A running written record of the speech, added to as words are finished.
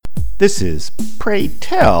This is Pray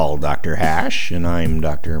Tell Dr. Hash, and I'm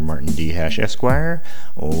Dr. Martin D. Hash, Esquire,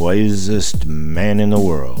 wisest man in the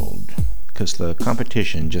world. 'Cause the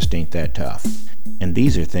competition just ain't that tough. And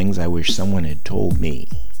these are things I wish someone had told me.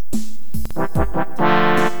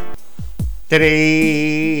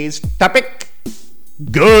 Today's topic: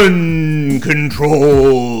 gun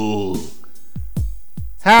control.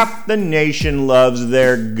 Half the nation loves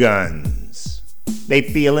their guns. They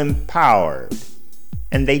feel empowered,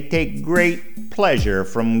 and they take great pleasure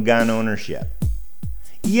from gun ownership.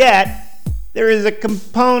 Yet, there is a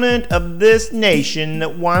component of this nation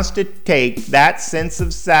that wants to take that sense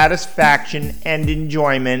of satisfaction and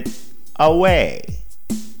enjoyment away.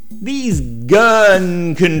 These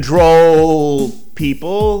gun control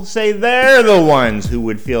people say they're the ones who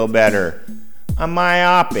would feel better. A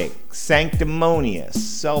myopic, sanctimonious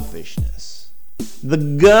selfishness. The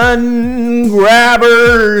gun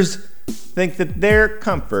grabbers think that their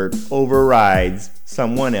comfort overrides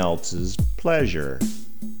someone else's pleasure.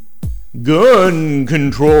 Gun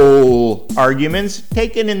control arguments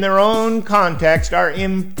taken in their own context are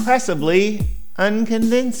impressively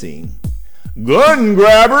unconvincing. Gun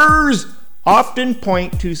grabbers often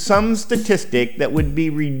point to some statistic that would be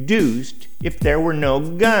reduced if there were no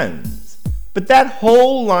guns. But that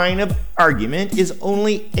whole line of argument is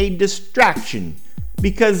only a distraction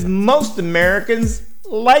because most Americans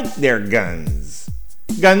like their guns.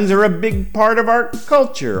 Guns are a big part of our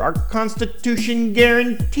culture. Our Constitution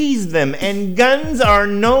guarantees them, and guns are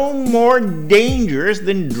no more dangerous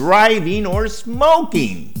than driving or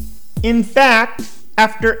smoking. In fact,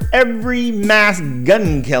 after every mass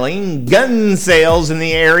gun killing, gun sales in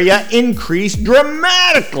the area increase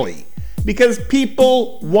dramatically because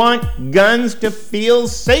people want guns to feel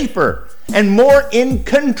safer and more in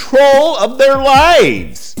control of their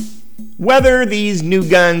lives. Whether these new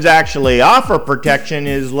guns actually offer protection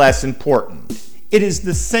is less important. It is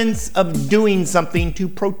the sense of doing something to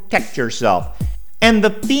protect yourself and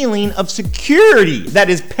the feeling of security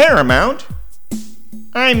that is paramount.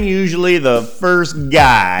 I'm usually the first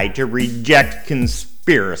guy to reject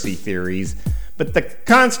conspiracy theories, but the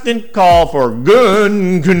constant call for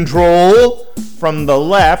gun control from the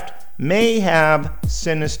left may have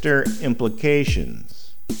sinister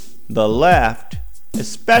implications. The left,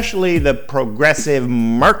 especially the progressive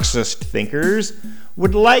Marxist thinkers,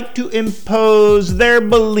 would like to impose their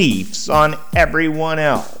beliefs on everyone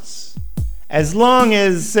else. As long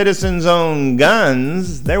as citizens own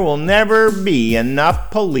guns, there will never be enough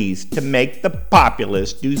police to make the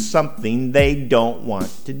populace do something they don't want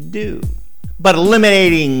to do. But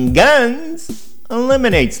eliminating guns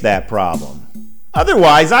eliminates that problem.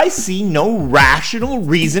 Otherwise, I see no rational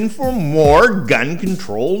reason for more gun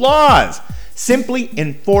control laws. Simply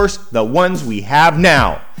enforce the ones we have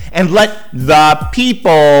now and let the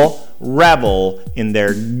people revel in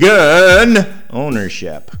their gun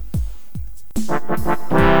ownership.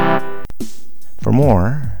 For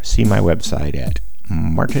more, see my website at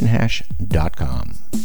martinhash.com.